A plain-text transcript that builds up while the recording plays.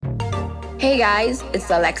Hey guys, it's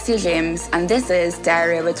Alexia James, and this is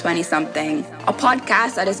Diary of a 20 something, a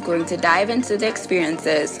podcast that is going to dive into the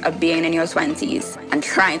experiences of being in your 20s and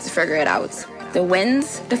trying to figure it out. The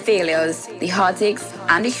wins, the failures, the heartaches,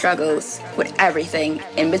 and the struggles, with everything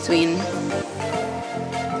in between.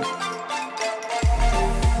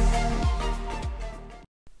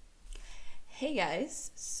 Hey guys,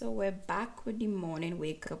 so we're back with the morning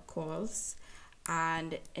wake up calls.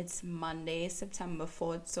 And it's Monday, September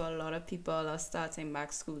 4th, so a lot of people are starting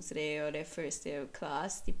back school today or their first day of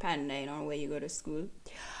class, depending on where you go to school.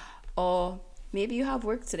 Or maybe you have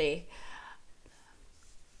work today.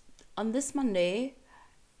 On this Monday,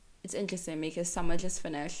 it's interesting because summer just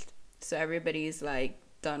finished, so everybody's like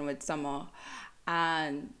done with summer.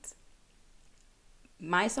 And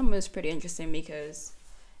my summer was pretty interesting because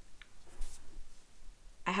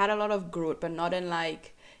I had a lot of growth, but not in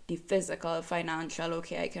like the physical, financial,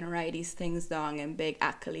 okay, I can write these things down and big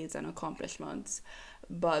accolades and accomplishments,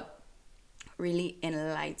 but really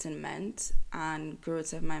enlightenment and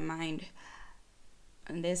growth of my mind.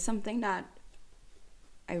 And there's something that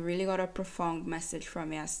I really got a profound message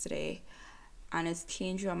from yesterday, and it's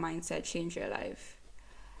change your mindset, change your life.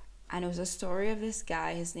 And it was a story of this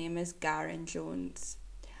guy, his name is Garen Jones.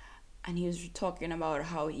 And he was talking about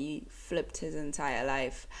how he flipped his entire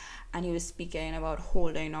life. And he was speaking about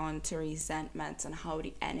holding on to resentments and how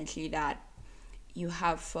the energy that you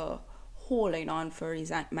have for holding on for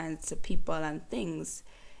resentments to people and things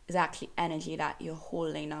is actually energy that you're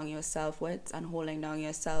holding down yourself with and holding down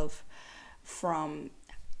yourself from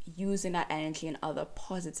using that energy in other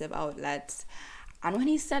positive outlets. And when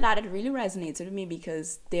he said that, it really resonated with me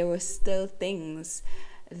because there were still things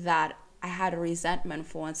that I had a resentment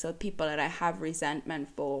for, and still people that I have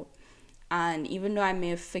resentment for. And even though I may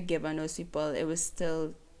have forgiven those people, it was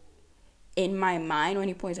still in my mind when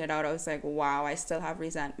he pointed out. I was like, wow, I still have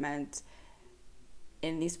resentment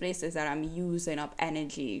in these places that I'm using up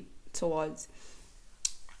energy towards.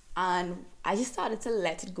 And I just started to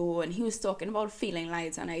let it go. And he was talking about feeling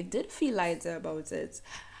light, and I did feel lighter about it.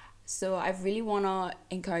 So I really want to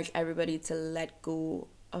encourage everybody to let go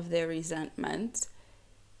of their resentment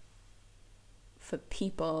for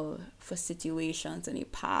people, for situations in the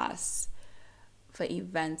past, for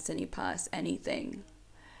events in the past, anything.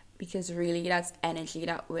 Because really that's energy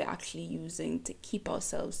that we're actually using to keep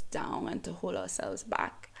ourselves down and to hold ourselves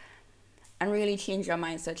back. And really change your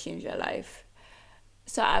mindset, change your life.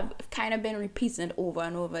 So I've kind of been repeating it over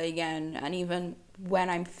and over again. And even when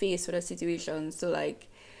I'm faced with a situation, so like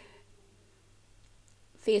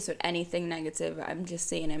faced with anything negative, I'm just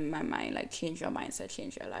saying in my mind, like, change your mindset,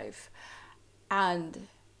 change your life. And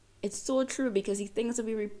it's so true because the things that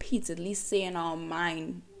we repeatedly say in our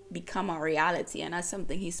mind become our reality. And that's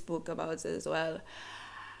something he spoke about as well.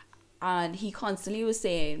 And he constantly was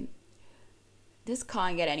saying, this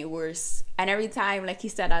can't get any worse. And every time, like he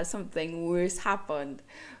said, that something worse happened,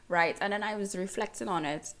 right? And then I was reflecting on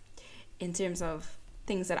it in terms of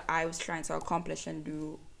things that I was trying to accomplish and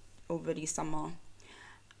do over the summer.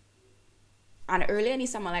 And early in the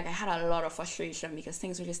summer, like, I had a lot of frustration because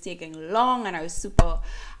things were just taking long, and I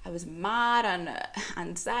was mad and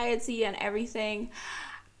anxiety and everything.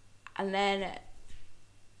 And then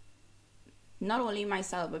not only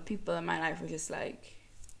myself, but people in my life were just like,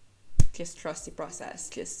 just trust the process,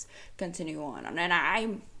 just continue on. And then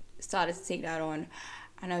I started to take that on,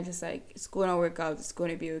 and I was just like, it's going to work out, it's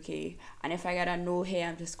going to be okay. And if I get a no here,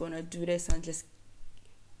 I'm just going to do this and just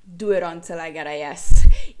do it until I get a yes.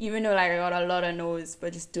 Even though like I got a lot of no's,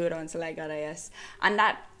 but just do it until I got a yes. And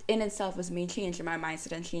that in itself was me changing my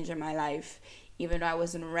mindset and changing my life, even though I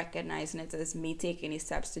wasn't recognizing it as me taking any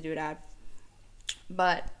steps to do that.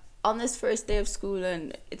 But on this first day of school,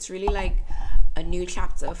 and it's really like a new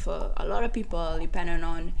chapter for a lot of people, depending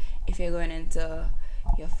on if you're going into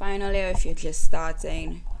your final year, if you're just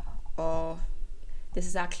starting, or this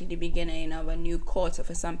is actually the beginning of a new quarter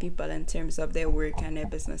for some people in terms of their work and their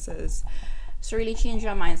businesses. So really change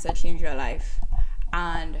your mindset, change your life.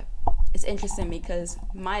 And it's interesting because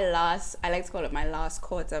I like to call it my last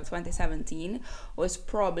quarter of 2017, was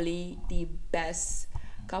probably the best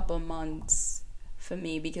couple months for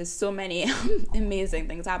me because so many amazing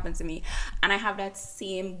things happened to me. And I have that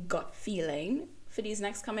same gut feeling for these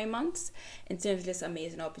next coming months in terms of just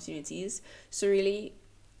amazing opportunities. So really,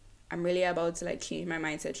 I'm really about to like change my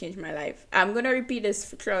mindset, change my life. I'm going to repeat this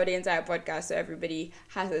throughout the entire podcast so everybody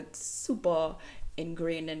has it super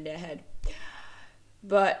ingrained in their head.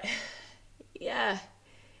 But yeah,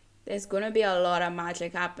 there's going to be a lot of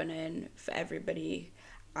magic happening for everybody.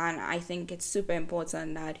 And I think it's super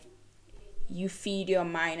important that you feed your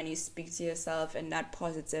mind and you speak to yourself in that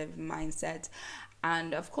positive mindset.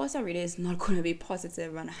 And of course, every day is not going to be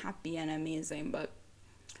positive and happy and amazing, but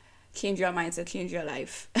change your mindset, change your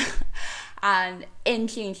life. And in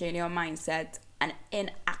changing your mindset and in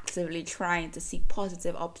actively trying to seek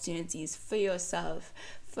positive opportunities for yourself,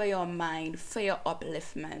 for your mind, for your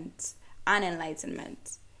upliftment and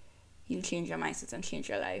enlightenment, you change your mindset and change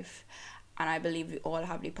your life. And I believe we all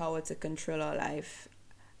have the power to control our life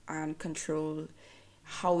and control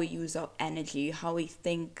how we use our energy, how we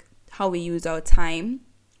think, how we use our time.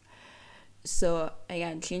 So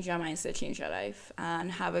again, change your mindset, change your life,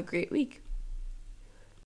 and have a great week.